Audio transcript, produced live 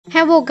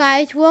Hello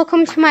guys,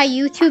 welcome to my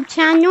YouTube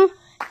channel,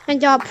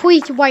 and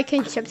please like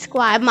and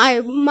subscribe.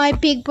 My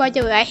big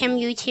brother let him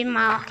use his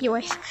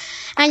Oculus.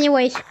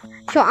 Anyways,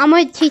 so I'm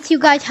gonna teach you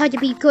guys how to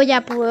be good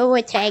at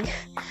Gorilla Tag,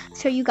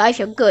 so you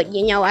guys are good,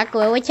 at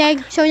Gorilla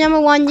Tag. So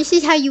number one, this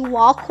is how you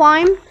wall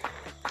climb.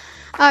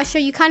 So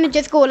you kind of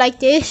just go like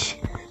this,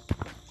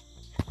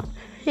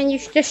 and you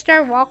just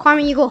start wall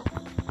climbing. You go,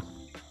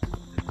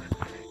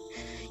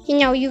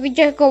 you can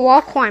just go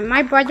wall climb.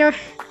 My brother.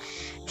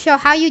 So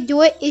how you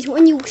do it is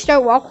when you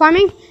start wall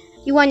climbing,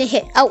 you want to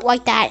hit out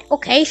like that.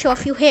 Okay, so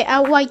if you hit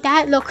out like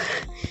that, look,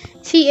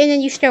 see, and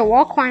then you start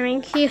wall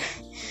climbing. See,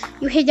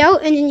 you hit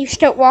out and then you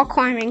start wall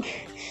climbing.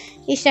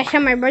 That's how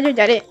my brother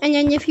did it. And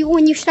then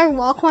when you start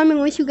wall climbing,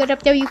 once you get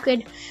up there, you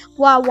could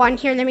wall one.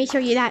 Here, let me show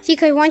you that. See,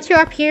 because once you're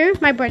up here,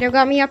 my brother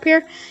got me up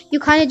here, you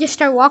kind of just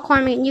start wall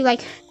climbing and you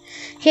like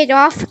hit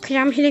off, because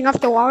I'm hitting off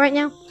the wall right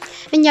now.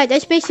 And yeah,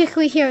 that's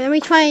basically here. Let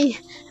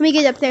me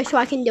get up there so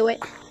I can do it.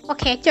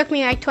 Okay, it took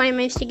me like 20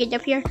 minutes to get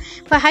up here.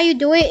 But how you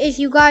do it is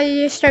you gotta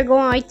just start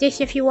going like this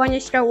if you want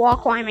to start wall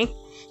climbing.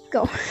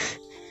 Go.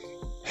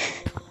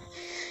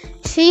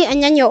 See,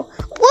 and then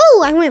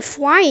whoa, I went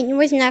flying.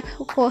 Wasn't that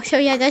cool? So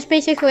yeah, that's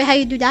basically how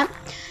you do that.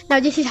 Now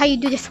this is how you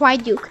do the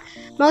slide juke.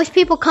 Most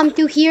people come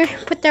through here,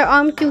 put their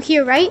arm through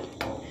here, right?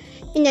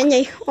 And then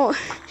they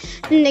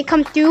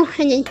come through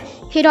and then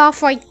hit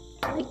off like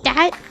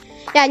that.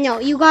 Yeah, no,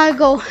 you gotta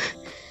go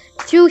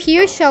through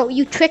here, so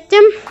you trick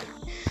them.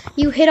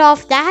 You hit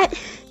off that,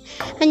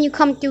 and you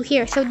come through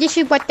here. So this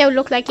is what they'll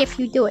look like if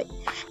you do it.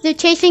 They're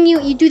chasing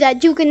you, you do that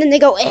juke, and then they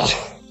go, eh.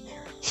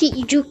 See,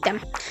 you juke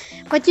them.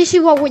 But this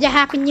is what would have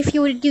happened if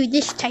you were to do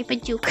this type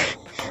of juke.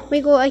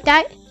 We go like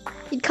that,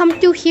 you'd come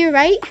through here,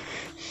 right?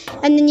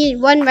 And then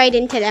you'd run right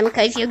into them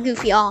because you're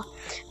goofy all.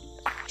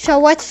 So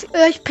what's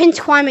pinch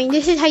climbing?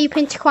 This is how you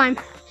pinch climb.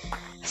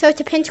 So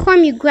to pinch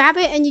climb, you grab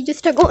it, and you just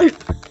start going.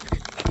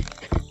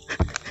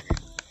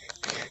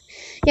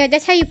 Yeah,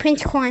 that's how you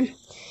pinch climb.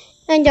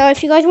 And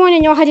if you guys want to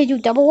know how to do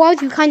double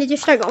walls, you kind of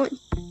just start going.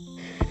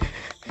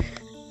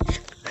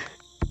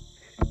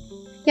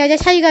 Yeah,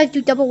 that's how you guys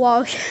do double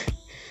walls.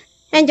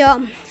 And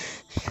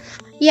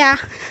yeah.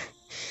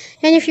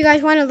 And if you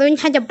guys want to learn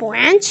how to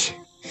branch,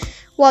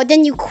 well,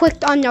 then you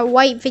clicked on the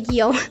right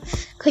video,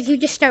 because you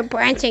just start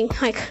branching.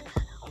 Like,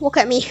 look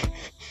at me.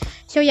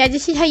 So yeah,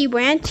 this is how you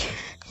branch.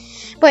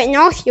 But in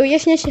all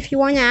seriousness, if you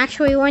want to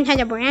actually learn how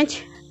to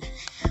branch,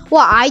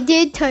 what I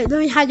did to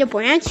learn how to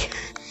branch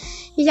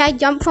is I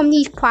jump from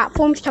these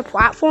platforms to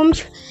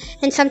platforms,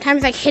 and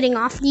sometimes like hitting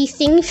off these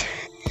things,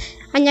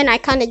 and then I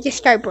kind of just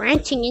start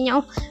branching,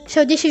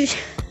 So this is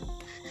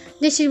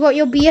what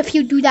you'll be if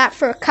you do that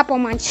for a couple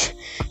months.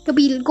 You'll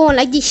be going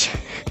like this.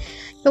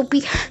 You'll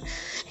be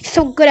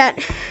so good at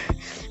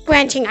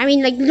branching. I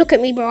mean, like, look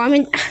at me, bro.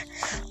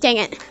 Dang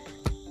it.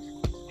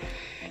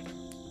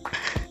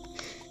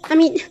 I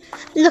mean,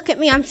 look at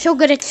me. I'm so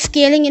good at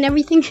scaling and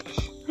everything,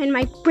 and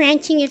my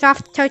branching is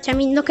off the charts. I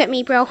mean, look at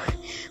me, bro.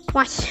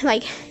 Watch,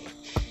 like,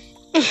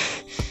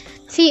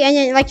 see, and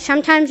then, like,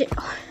 sometimes,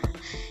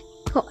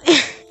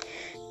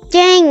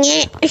 dang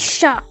it, it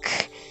suck.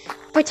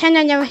 Pretend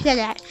I never said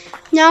that.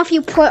 Now, if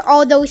you put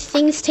all those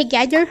things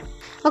together,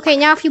 okay,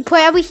 now if you put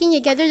everything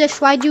together, the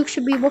slide juke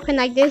should be looking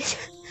like this.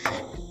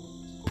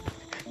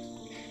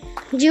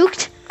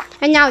 Juked.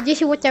 And now,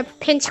 this is what the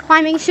pinch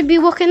climbing should be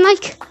looking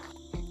like.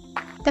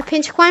 The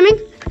pinch climbing.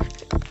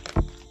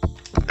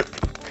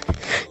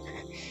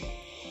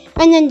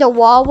 And then the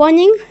wall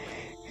running.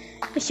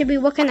 It should be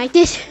looking like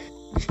this.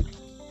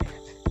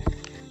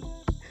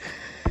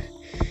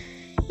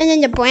 And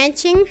then the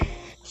branching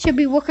should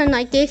be looking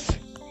like this.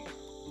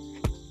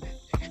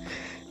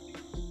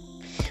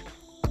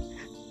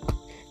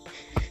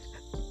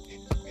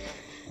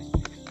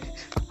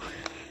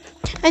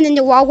 And then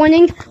the wall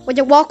running, or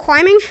the wall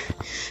climbing,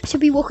 should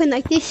be looking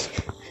like this.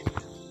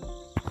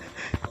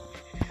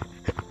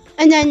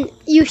 And then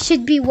you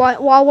should be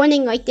wall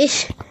running like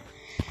this.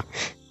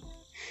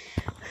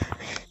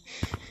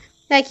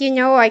 Like,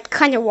 like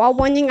kind of wall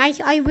running.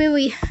 I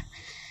really,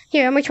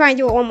 here, I'm gonna try and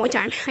do it one more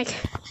time. Like,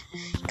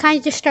 kind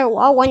of just start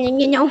wall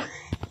running,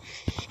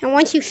 And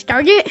once you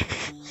start it,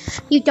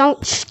 you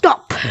don't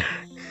stop.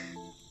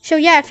 So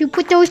yeah, if you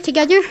put those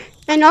together,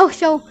 and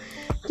also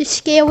the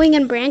scaling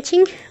and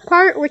branching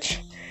part, which,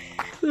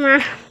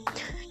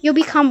 you'll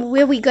become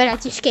really good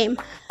at this game.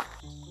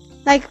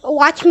 Like,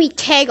 watch me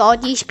tag all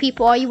these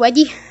people. Are you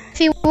ready?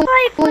 See,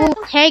 we'll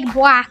tag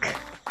black.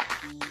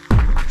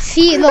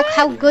 See, look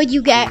how good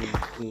you get.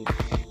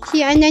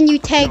 See, and then you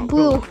tag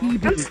blue.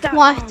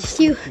 Watch,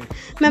 you.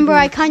 Remember,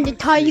 I kind of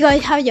taught you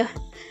guys how to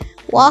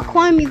wall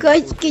climb. You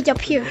guys get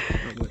up here.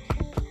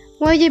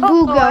 Where did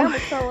blue go? I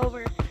almost fell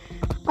over.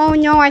 Oh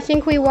no, I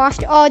think we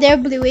lost. Oh, they're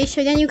bluey.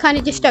 So then you kind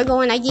of just start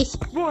going like this.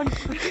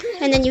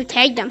 And then you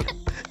tag them.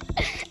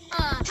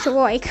 So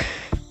like.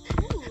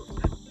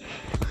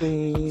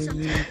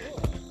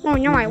 Oh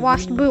no, I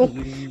lost blue.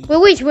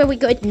 Blue is really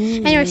good.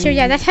 Anyway, so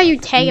yeah, that's how you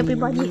tag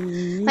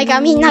everybody. Like,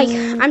 I mean, like,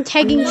 I'm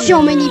tagging so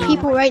many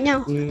people right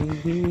now.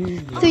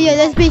 So yeah,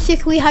 that's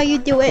basically how you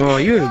do it. Oh,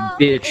 you're a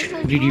bitch,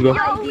 GG, bro.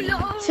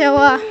 So,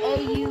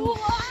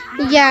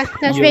 yeah,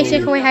 that's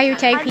basically how you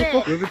tag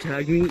people. Whoever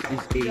tagged me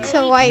is a...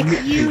 So, like,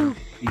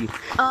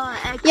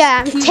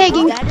 yeah, I'm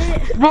tagging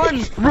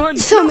Run!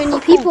 so many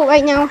people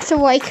right now. So,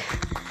 like,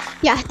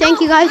 yeah,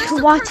 thank you guys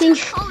for watching.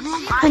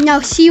 And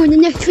I'll see you in the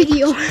next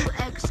video.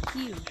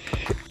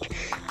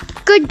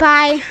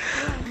 Goodbye.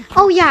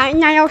 Oh, yeah,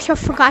 and I also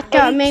forgot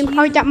the main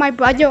part that my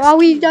brother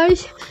always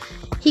does.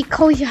 He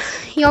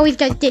always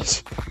does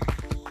this.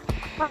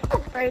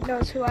 Everybody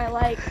knows who I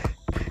like.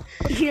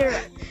 Here.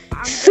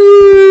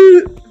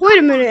 Wait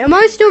a minute, am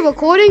I still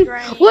recording?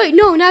 Wait,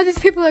 no, now these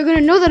people are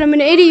gonna know that I'm an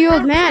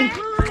 80-year-old man.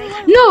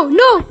 No.